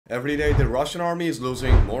Every day, the Russian army is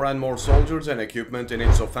losing more and more soldiers and equipment in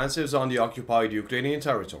its offensives on the occupied Ukrainian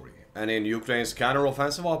territory and in Ukraine's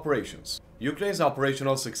counter-offensive operations. Ukraine's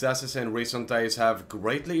operational successes in recent days have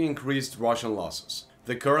greatly increased Russian losses.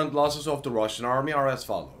 The current losses of the Russian army are as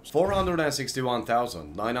follows: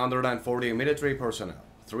 461,940 military personnel,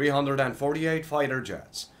 348 fighter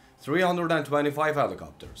jets, 325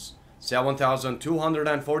 helicopters,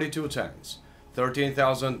 7,242 tanks,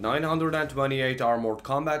 13,928 armored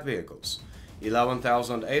combat vehicles,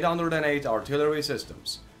 11,808 artillery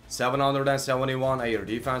systems, 771 air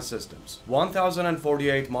defense systems,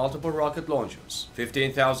 1,048 multiple rocket launchers,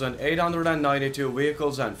 15,892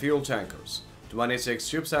 vehicles and fuel tankers, 26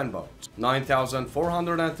 ships and boats,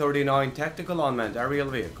 9,439 tactical unmanned aerial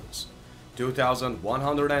vehicles,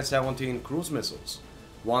 2,117 cruise missiles,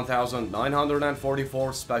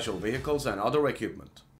 1,944 special vehicles and other equipment.